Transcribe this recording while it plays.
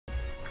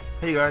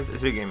Hey guys,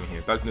 it's Gaming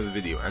here, back with another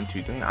video, and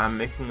today I'm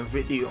making a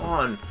video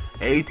on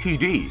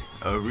ATD,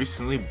 a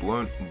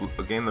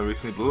game that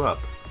recently blew up.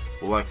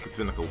 Well, like, it's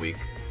been like a week.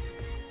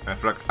 I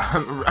feel like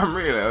I'm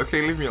really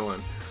okay, leave me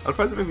alone. I was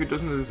trying to make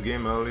videos into this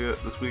game earlier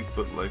this week,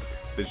 but like,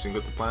 they just didn't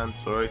go to plan,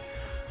 sorry.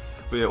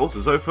 But yeah,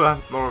 also, so far,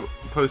 not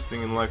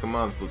posting in like a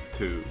month or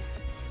two.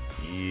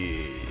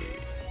 Yeah.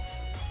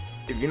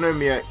 If you know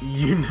me, I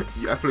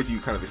feel like you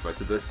kind of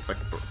expected this, like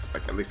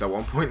at least at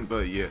one point,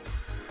 but yeah.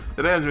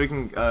 Today I'm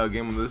making a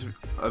video on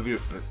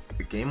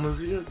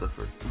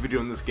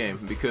this game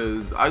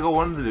because I got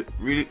one of the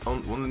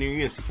new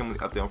units that came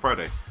out there on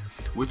Friday,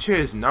 which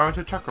is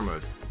Naruto Chakra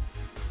Mode,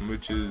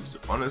 which is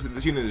honestly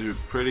this unit is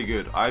pretty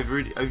good. I've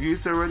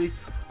used it already.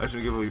 I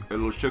should give a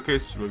little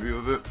showcase review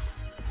of it,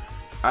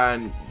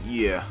 and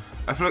yeah,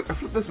 I feel like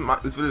this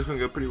video is gonna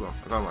go pretty well.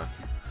 I can't lie.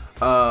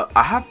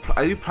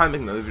 I do plan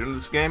making another video on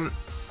this game.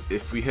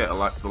 If we hit the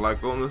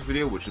like goal in this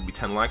video, which would be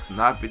 10 likes, and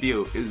that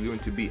video is going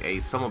to be a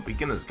summer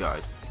beginner's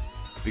guide,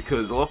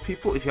 because a lot of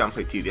people, if you haven't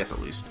played TDS at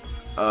least,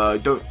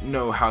 don't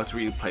know how to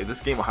really play this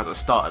game or how to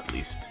start at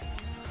least.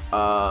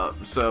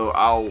 So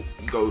I'll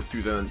go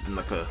through them in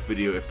like a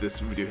video if this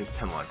video hits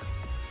 10 likes.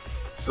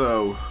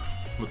 So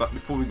with that,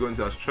 before we go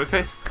into our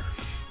showcase,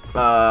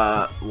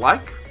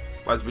 like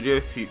this video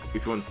if you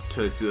want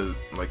to see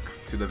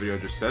the video I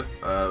just said,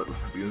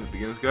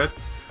 beginner's guide,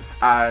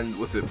 and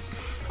what's it?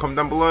 Comment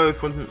down below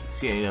if you want to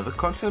see any other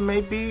content,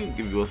 maybe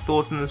give your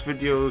thoughts on this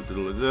video,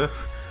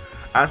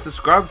 and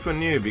subscribe if you're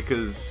new,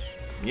 because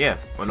yeah,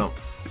 why not?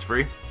 It's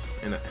free,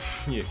 innit?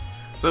 Yeah.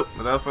 So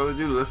without further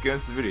ado, let's get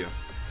into the video.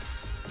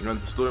 We're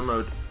into story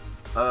mode.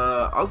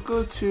 I'll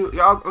go to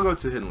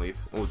Hidden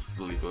Leaf or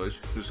the Leaf Village,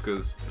 just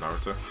because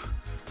Naruto.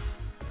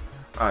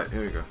 Alright,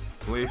 here we go.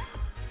 Leaf,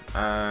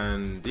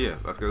 and yeah,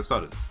 let's get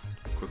started.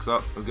 Quick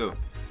start, let's go.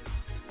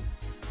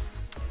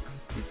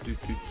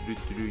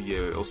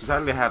 Yeah, also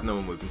sadly I have no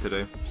one with me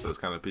today, so it's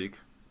kind of peak.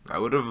 I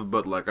would have,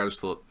 but like I just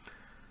thought,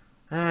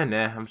 nah,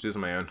 I'm just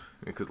on my own,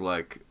 because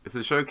like it's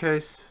a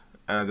showcase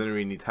and I don't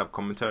really need to have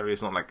commentary.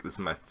 It's not like this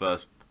is my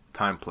first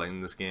time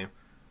playing this game,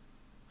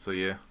 so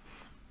yeah.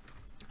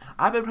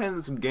 I've been playing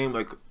this game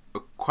like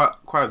quite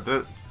a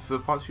bit for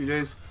the past few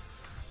days.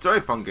 It's a very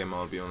fun game,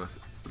 I'll be honest.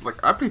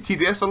 Like I play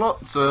TDS a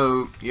lot,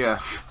 so yeah,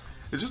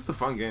 it's just a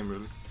fun game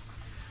really.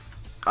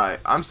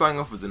 Alright, I'm starting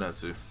off with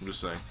Zenitsu, I'm just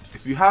saying.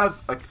 If you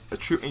have like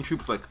any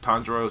troops like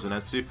Tanjiro or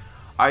Zenitsu,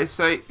 I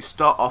say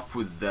start off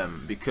with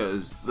them,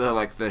 because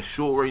they're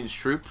short range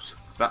troops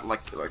that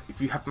like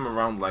if you have them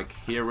around like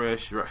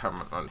here-ish, you have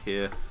them around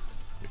here,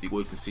 you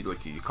can see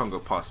like you can't go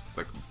past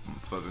like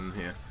further than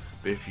here.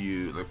 But if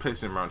you like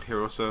place them around here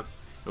or so,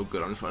 oh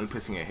good, I'm just only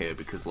placing it here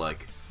because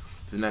like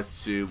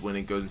Zenitsu, when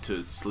it goes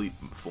into sleep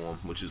form,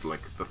 which is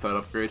like the 3rd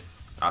upgrade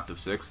out of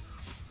 6,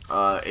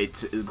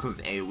 it becomes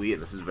an AoE,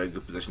 and this is very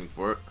good positioning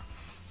for it.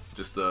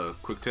 Just a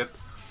quick tip.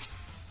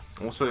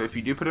 Also, if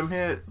you do put him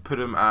here, put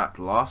him at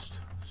last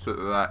so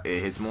that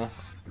it hits more.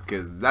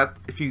 Because that,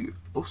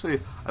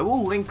 I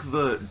will link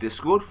the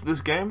Discord for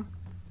this game,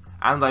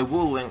 and I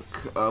will link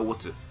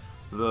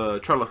the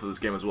trailer for this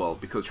game as well,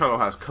 because trailer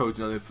has codes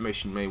and other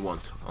information you may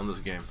want on this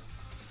game.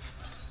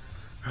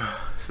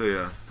 So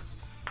yeah.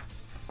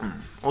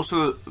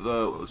 Also,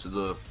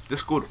 the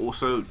Discord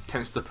also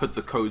tends to put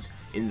the codes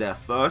in there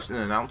first in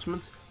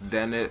announcements,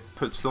 then it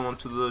puts them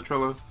onto the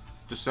trailer.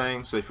 Just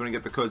saying. So if you want to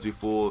get the codes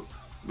before,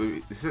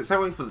 it's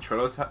waiting for the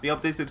trailer to be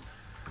updated,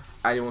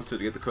 and you want to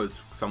get the codes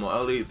somewhat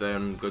early,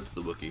 then go to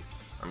the wiki.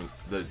 I mean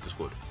the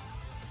Discord.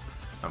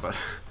 But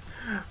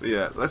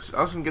yeah, let's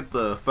also get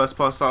the first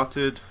part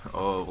started,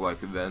 or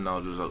like then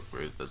I'll just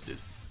upgrade this dude.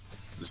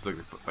 Just like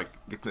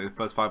get the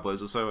first 5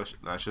 waves or so.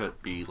 I should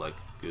be like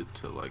good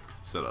to like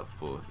set up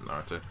for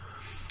Naruto.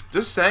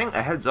 Just saying,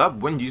 a heads up,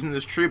 when using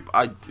this troop,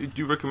 I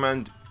do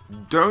recommend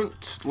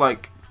don't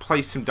like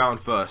place him down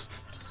first,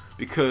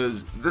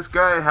 because this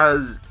guy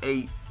has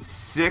a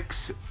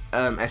 6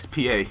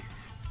 SPA,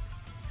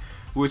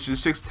 which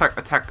is 6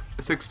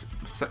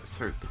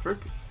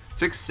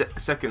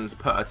 seconds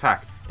per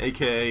attack,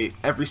 aka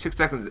every 6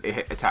 seconds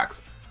it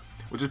attacks,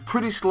 which is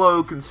pretty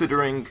slow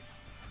considering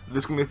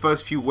this can be the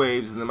first few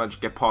waves and the magic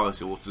get past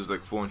you, which is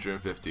like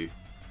 450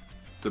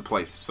 to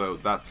place, so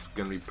that's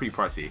gonna be pretty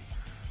pricey.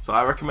 So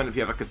I recommend if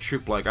you have like a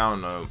troop like, I don't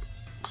know,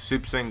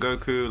 Super Saiyan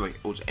Goku, like,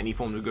 or just any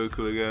form of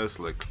Goku, I guess,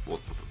 like what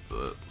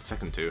the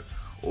second 2,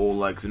 or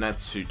like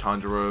Zenitsu,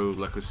 Tanjiro,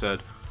 like I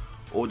said,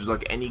 or just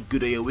like any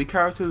good AoE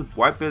character.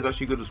 Whitebeard's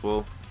actually good as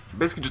well.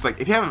 Basically, just like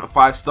if you have a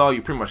 5-star,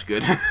 you're pretty much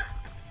good.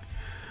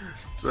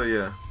 So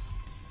yeah,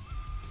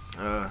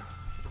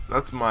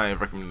 that's my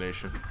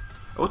recommendation.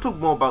 I will talk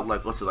more about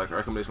like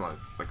recommendation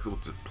like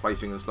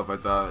placing and stuff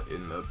like that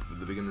in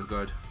the beginner's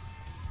guide,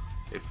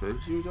 if the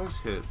video does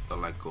hit the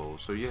like goal.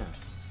 So yeah.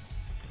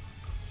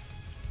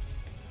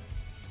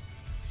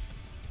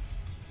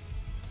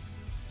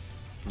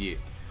 Yeah.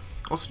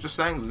 Also, just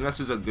saying,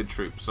 Zenitsu's a good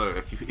troop. So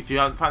if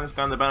you find this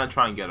guy in the banner,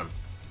 try and get him.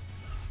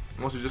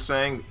 Also, just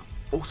saying.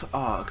 Also,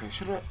 okay.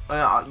 Should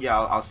I? Yeah,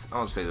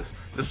 I'll say this.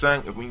 Just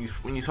saying,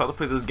 when you start to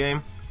play this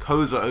game,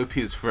 codes are OP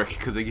as frick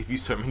because they give you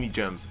so many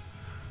gems.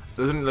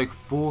 there's only like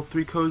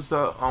 3 codes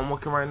that I'm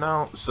working right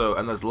now. So,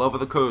 and there's a lot of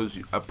the codes.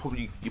 You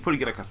probably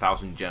get like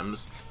 1,000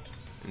 gems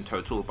in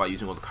total by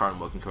using all the current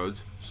working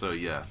codes. So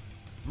yeah,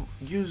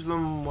 use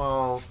them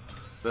while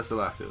they're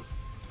still active.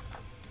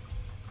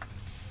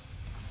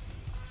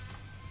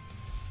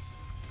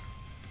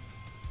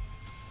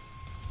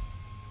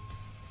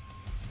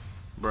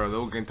 Bro, they're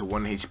all getting to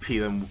 1 HP,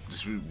 then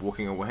just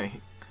walking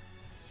away.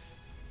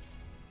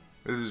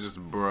 This is just,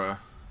 bruh.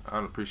 I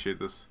don't appreciate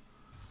this.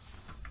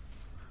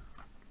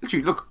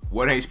 Literally, look,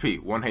 1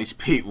 HP, 1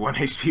 HP, 1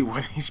 HP,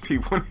 1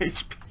 HP, 1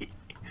 HP.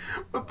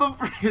 What the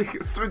frick?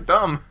 It's so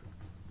dumb.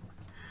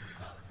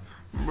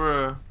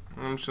 Bruh,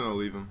 I'm just gonna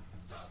leave him.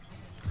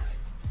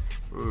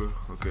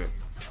 Okay.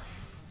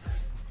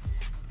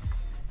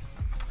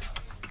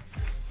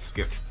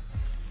 Skip.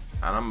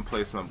 And I'm gonna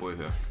place my boy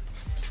here.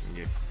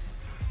 Yeah.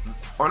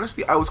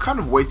 Honestly, I was kind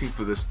of waiting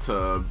for this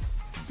to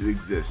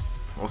exist.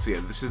 Also,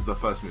 yeah, this is the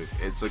first move.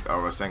 It's like a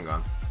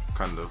Rasengan,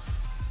 kind of.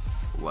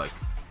 Like,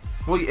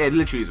 well, yeah, it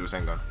literally is a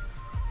Rasengan.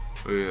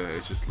 But yeah,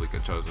 it's just like a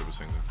Charizard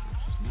Rasengan.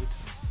 It's just neat.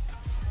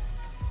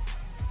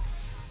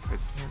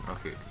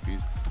 Okay,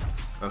 confused.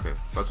 Okay,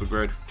 that's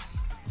upgrade.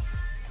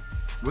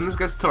 When this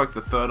gets to like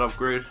the 3rd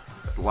upgrade,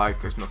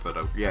 like it's not 3rd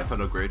upgrade, yeah,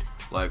 3rd upgrade.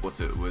 Like what's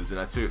it? Was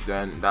Zenitsu?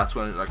 Then that's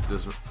when like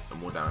does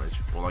more damage,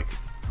 or like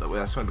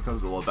that's when it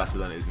becomes a lot better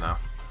than it is now.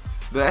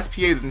 The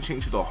SPA didn't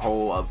change to the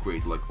whole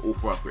upgrade, like all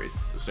 4 upgrades,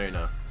 just so you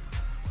know.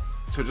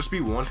 So just be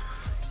warned.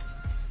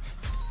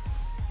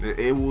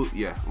 It will,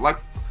 yeah. Like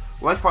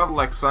Father,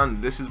 like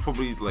Son. This is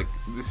probably like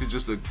this is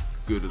just a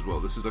good as well.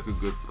 This is like a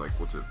good like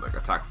what's it like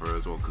attack for her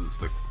as well, because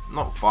it's like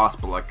not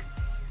fast, but like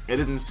it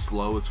isn't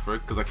slow as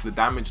frick. Because like the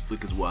damage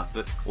like is worth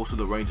it. Also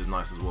the range is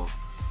nice as well.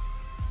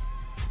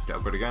 Okay,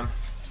 upgrade again.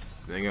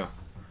 There you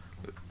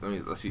go.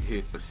 Let's see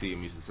here. Let's see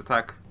him use this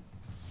attack.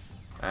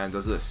 And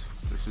does this.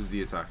 This is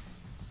the attack.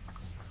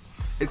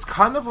 It's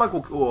kind of like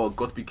what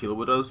Godspeed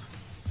Killua does.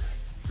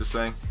 Just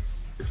saying.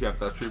 If you have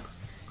that troop.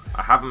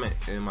 I have him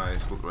in my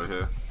slot right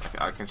here.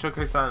 I can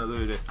showcase that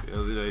another day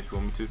if you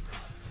want me to.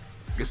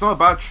 It's not a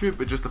bad troop,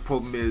 but just the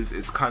problem is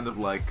it's kind of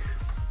like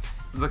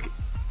it's like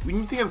when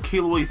you think of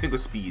Killua, you think of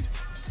speed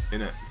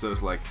in it. So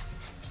it's like,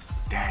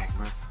 dang,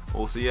 man.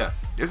 Also, yeah,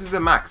 this is a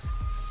max.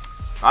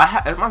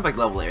 Mine's like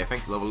level 8, I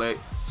think level 8.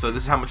 So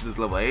this is how much it is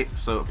level 8.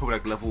 So probably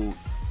like level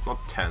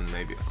not 10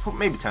 maybe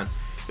 10.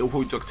 It will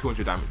probably do like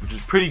 200 damage, which is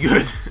pretty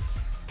good.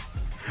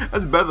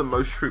 That's better than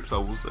most troops, I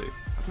will say.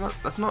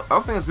 That's not. I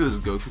don't think as good as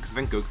Goku, because I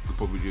think Goku could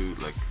probably do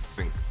like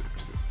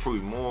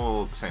probably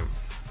more same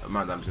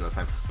amount of damage in that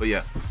time. But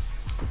yeah,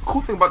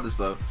 cool thing about this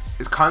though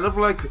is kind of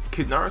like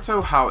Kid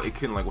Naruto, how it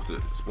can like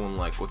spawn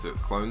like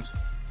clones.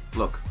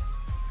 Look,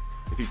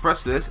 if you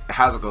press this, it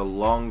has like a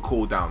long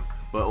cooldown,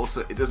 but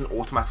also it doesn't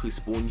automatically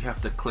spawn. You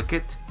have to click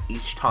it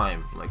each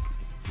time, like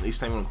each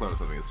time you want to clone or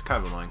something. It's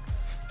kind of annoying,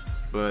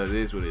 but it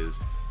is what it is.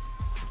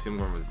 I'm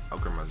going to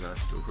upgrade my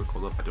Zenitsu real quick.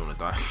 Hold up, I don't want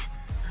to die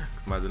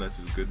because my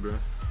Zenitsu is good, bro.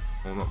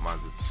 Well, not mine,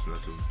 it's just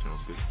Zenitsu in general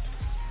is good.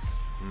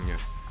 Yeah.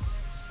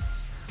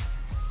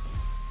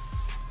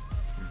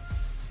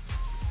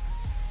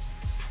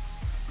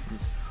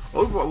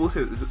 Overall, I will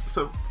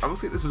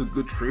say this is a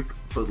good troop,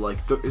 but like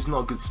it's not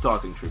a good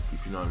starting troop,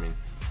 if you know what I mean.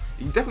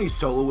 You can definitely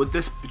solo with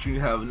this, but you need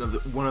to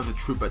have one other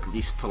troop at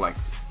least to like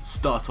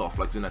start off,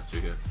 like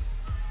Zenitsu here.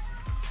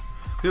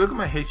 So look at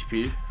my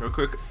HP real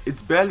quick.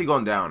 It's barely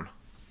gone down.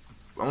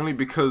 Only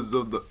because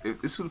of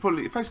this would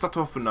probably, if I start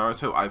off with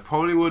Naruto, I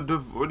probably would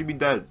have already been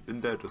dead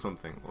or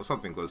something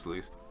close at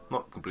least.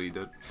 Not completely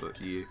dead, but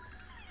yeah.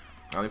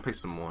 Let me play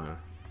some more here.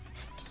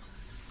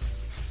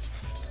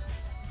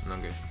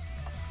 Okay.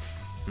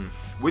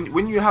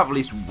 When you have at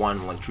least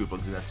one like troop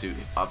of Zenitsu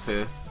up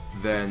here,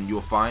 then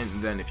you're fine.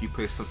 And then if you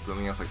play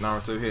something else like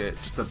Naruto here,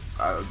 just the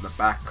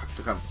back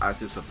to kind of add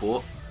to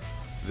support,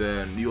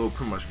 then you're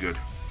pretty much good.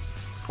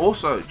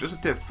 Also, just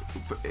a tip,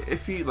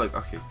 if you like,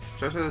 okay,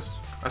 should I say this?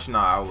 Actually, no,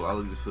 I'll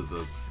leave this for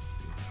the.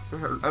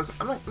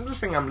 I'm just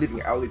saying I'll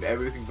leave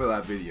everything for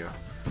that video.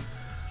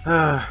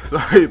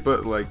 Sorry,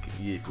 but like,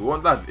 yeah, if you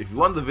want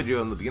the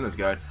video on the beginner's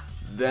guide,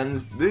 then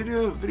this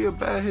video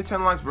better hit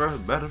 10 likes, bro.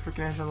 Better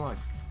freaking hit 10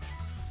 likes.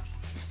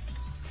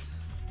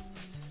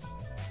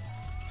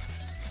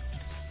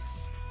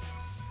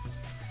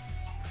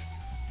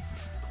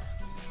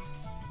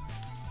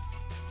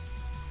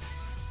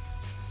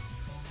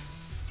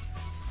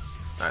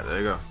 Alright, there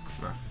you go.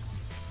 No.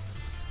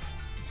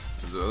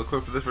 Is there a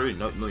code for this already?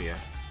 No, yeah.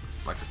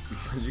 Like,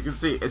 as you can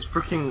see, it's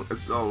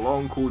a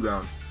long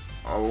cooldown.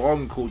 A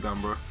long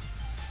cooldown, bro.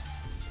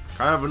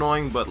 Kind of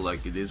annoying, but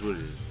like, it is what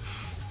it is.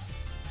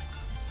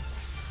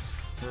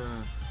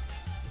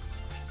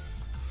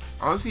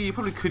 Honestly, you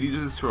probably could use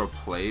this to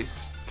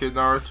replace Kid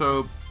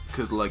Naruto,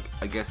 because like,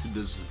 I guess it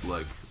does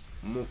like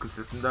more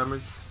consistent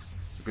damage.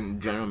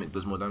 In general, it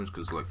does more damage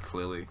because like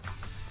clearly.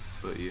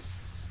 But yeah.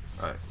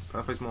 Alright, can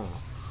I face more?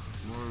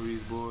 More of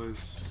these boys.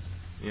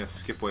 Yeah,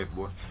 skip wave,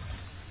 boy.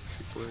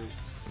 Skip wave.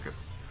 Okay.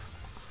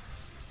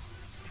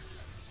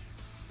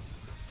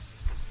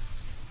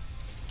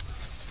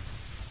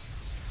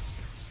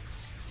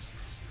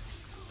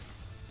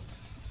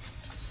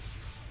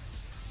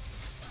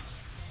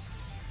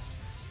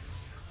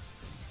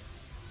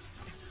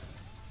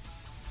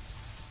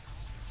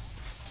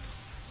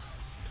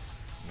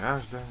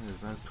 Gosh dang,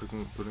 it's not putting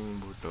in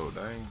Bordeaux,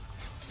 dang.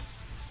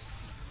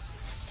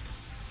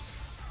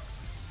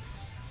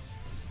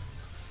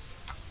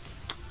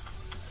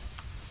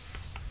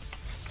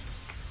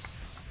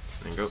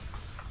 There you go.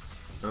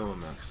 Oh,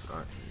 Max.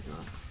 Alright, here you go.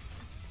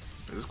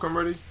 Is this crumb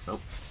ready?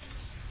 Nope.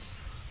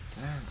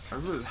 Man, I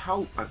really,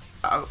 I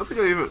don't think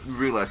I even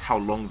realized how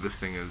long this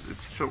thing is.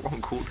 It's such a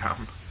long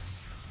cooldown.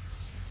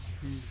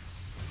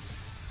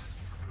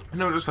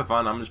 No, just for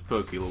fun, I'm just put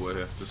a Killua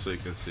here, just so you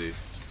can see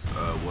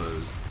what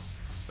is.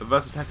 The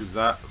versus attack is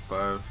that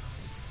 5.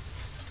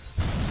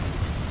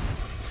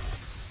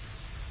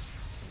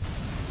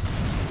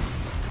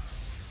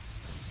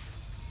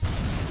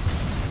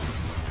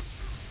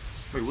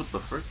 Wait, what the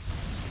frick?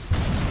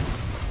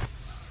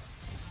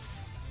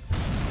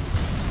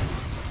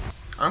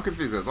 I'm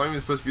confused. That's not even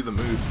supposed to be the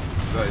move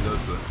that it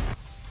does though.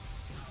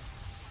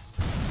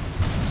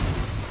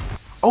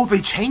 Oh,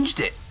 they changed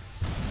it.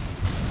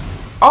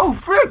 Oh,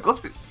 frick! Let's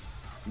be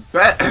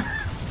bet.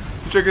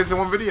 Check this in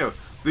one video.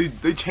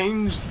 They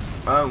changed.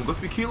 Let's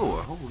be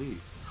Killua. Holy.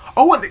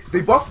 Oh, and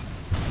they buffed.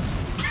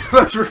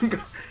 Let's ring.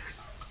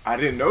 I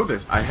didn't know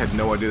this. I had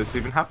no idea this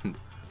even happened.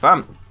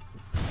 Fam.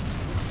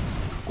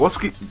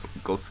 Godspeed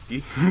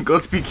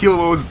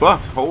Killua was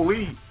buffed.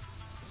 Holy.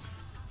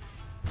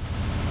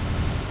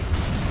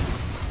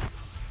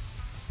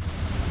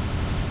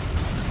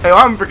 Hey,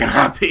 I'm freaking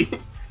happy.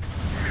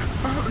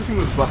 This thing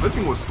was buffed. This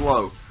thing was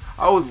slow.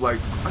 I was like,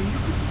 are you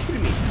freaking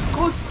kidding me?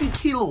 Godspeed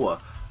Killua.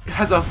 It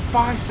has a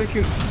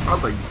 5-second. I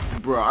was like,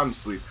 bro, I'm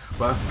asleep.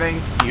 But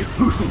thank you.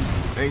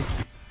 Thank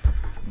you.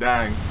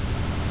 Dang.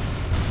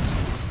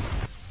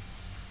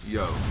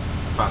 Yo.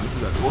 Fam, this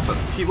is that. Also,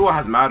 Killua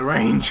has mad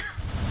range.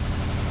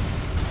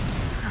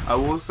 I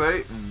will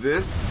say,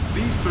 these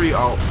 3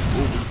 are all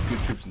just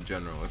good troops in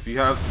general. If you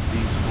have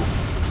these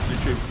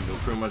 4 troops, you're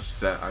pretty much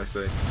set, I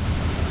say.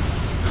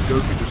 Just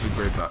Goku, just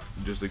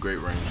a great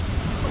range.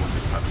 I won't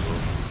say tactical.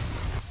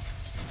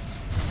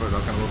 But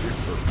that's kind of obvious,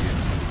 but yeah.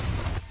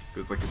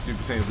 Because like it's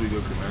Super Saiyan Blue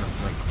Goku, man.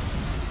 Like,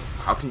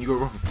 how can you go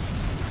wrong?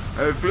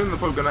 I have a feeling they're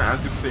probably gonna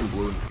add Super Saiyan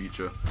Blue in the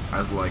future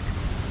as like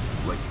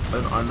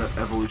an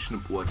evolution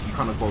of like you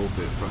can't evolve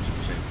it from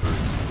Super Saiyan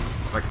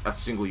 3. Like a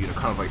single unit,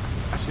 kind of like.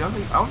 Actually, I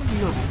don't think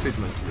you know if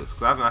them into this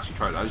because I haven't actually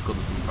tried it. I just got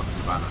them from fucking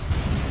the banner.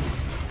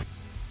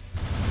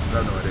 I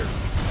have no idea.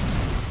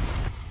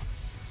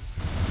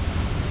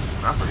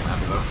 I'm freaking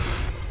happy though.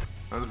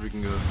 That's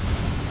freaking good.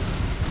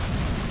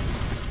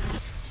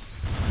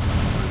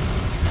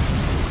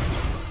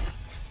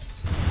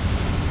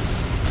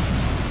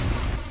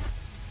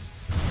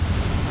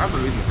 I have a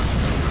reason for this.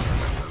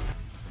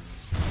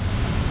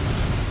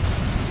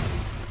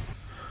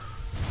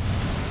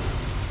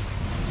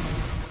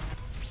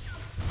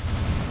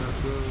 Let's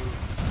go.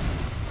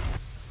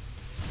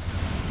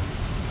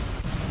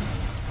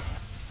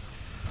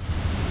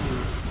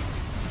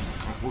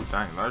 Oh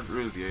dang, that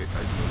really is the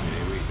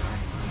AoE, dang.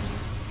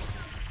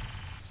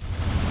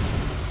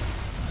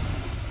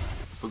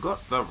 Forgot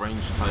that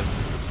range types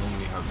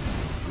normally have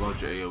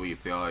larger AoE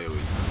if they are AoE. They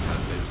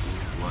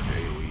have larger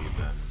AoE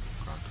than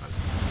ground types.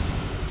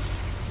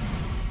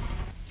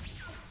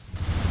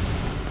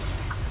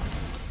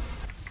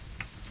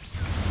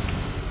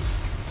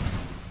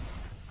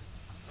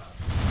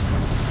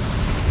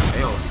 Hey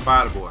yo,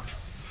 Spider Boy.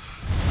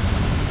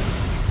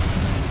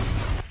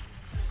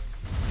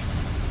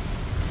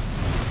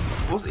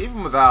 Also,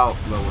 even without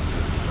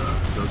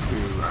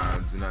Goku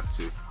and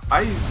Zenitsu,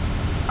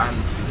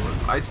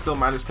 I still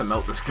managed to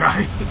melt this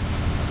guy.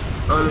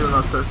 Earlier when I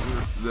was testing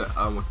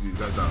with these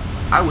guys out,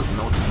 I was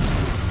melting this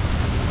thing.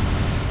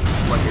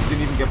 Like it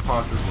didn't even get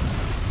past this one.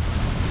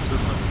 So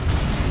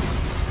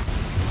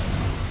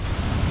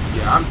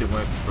yeah, I'm doing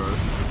it, bro. This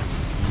is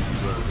easy,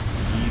 bro. This is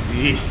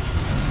easy.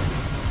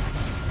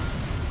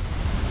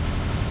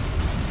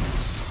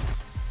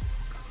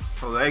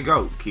 So there you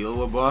go,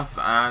 Killua buff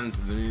and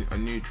a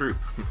new troop.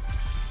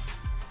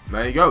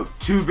 There you go,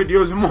 2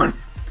 videos in 1.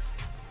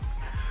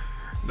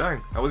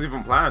 Dang, that was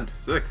even planned.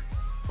 Sick.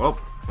 Well,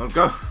 let's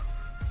go.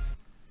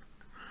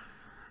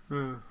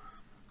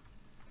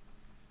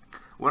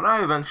 When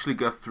I eventually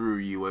get through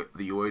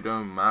the UA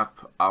Dome map,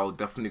 I'll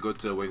definitely go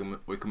to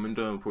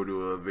Wakaminda and probably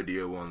do a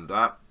video on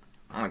that.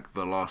 Like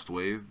the last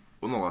wave.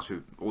 Well, not last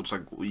wave, or just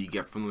like what you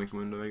get from the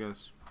Wakaminda, I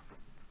guess.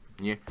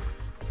 Yeah.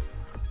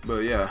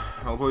 But yeah,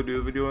 I'll probably do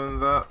a video on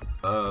that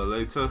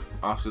later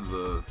after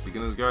the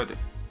beginner's guide.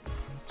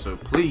 So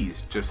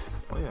please just,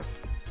 oh yeah,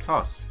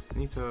 toss.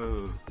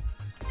 Nito.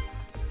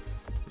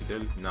 You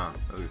dead? Nah.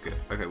 Okay.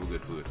 Okay, we're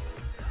good. We're good.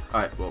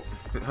 All right. Well,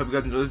 hope you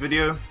guys enjoyed this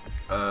video.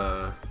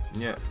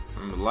 Yeah.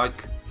 Remember to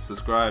like,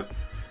 subscribe,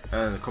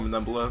 and comment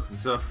down below and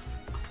stuff.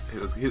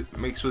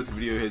 Make sure this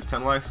video hits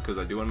 10 likes because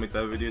I do want to make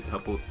that video to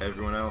help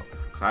everyone out.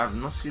 Because I have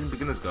not seen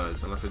beginners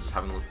guides unless I just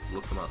haven't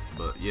looked them up.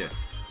 But yeah.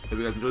 Hope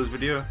you guys enjoyed this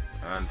video,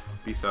 and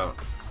peace out.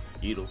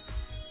 Yeetle.